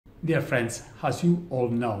Dear friends, as you all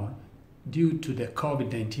know, due to the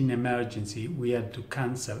COVID-19 emergency, we had to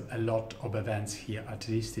cancel a lot of events here at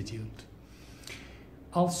the Institute.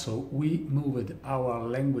 Also, we moved our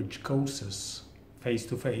language courses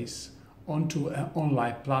face-to-face onto an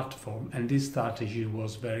online platform, and this strategy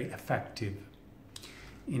was very effective.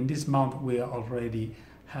 In this month, we already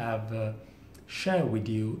have shared with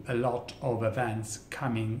you a lot of events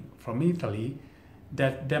coming from Italy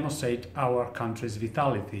that demonstrate our country's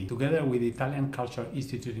vitality. Together with the Italian Cultural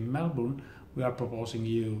Institute in Melbourne, we are proposing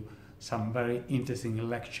you some very interesting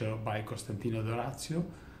lecture by Costantino D'Orazio,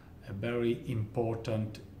 a very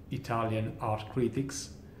important Italian art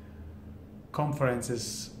critics,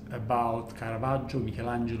 conferences about Caravaggio,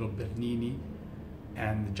 Michelangelo, Bernini,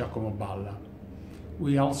 and Giacomo Balla.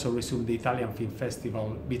 We also resumed the Italian Film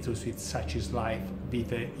Festival Bittersweet Such is Life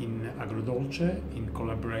Vite in Agrodolce in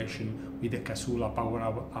collaboration with the Casula Power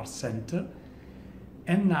Art Center.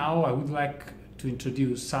 And now I would like to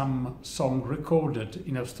introduce some songs recorded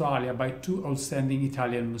in Australia by two outstanding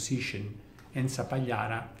Italian musicians, Enza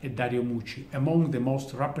Pagliara and Dario Muci, among the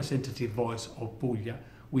most representative voices of Puglia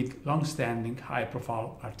with long-standing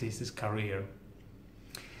high-profile artistic career.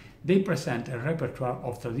 They present a repertoire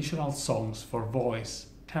of traditional songs for voice,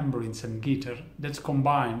 tambourines and guitar that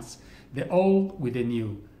combines the old with the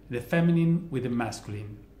new, the feminine with the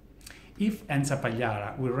masculine. If Enza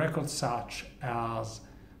Pagliara will record such as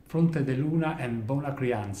Fronte de Luna and Buona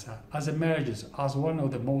Crianza as emerges as one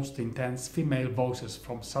of the most intense female voices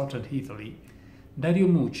from southern Italy, Dario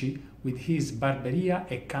Muci, with his Barberia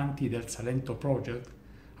e Canti del Salento project,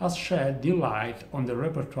 has shed new light on the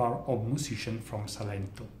repertoire of musicians from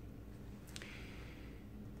Salento.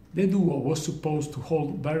 The duo was supposed to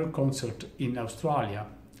hold various concerts in Australia,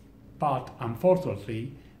 but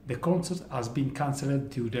unfortunately the concert has been cancelled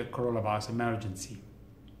due to the coronavirus emergency.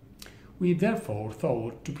 We therefore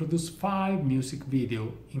thought to produce 5 music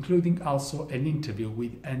videos, including also an interview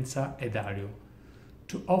with Enza and Dario,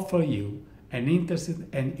 to offer you an interesting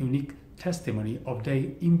and unique testimony of their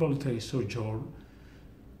involuntary sojourn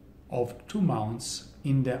of 2 months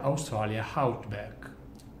in the Australia outback,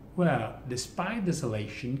 where, despite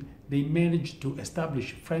desolation, they managed to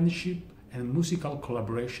establish friendship and musical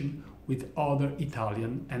collaboration with other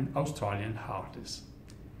Italian and Australian artists.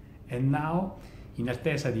 And now, in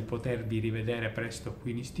attesa di potervi rivedere presto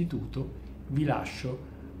qui in istituto, vi lascio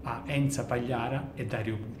a Enza Pagliara e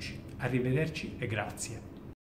Dario Muci. Arrivederci e grazie.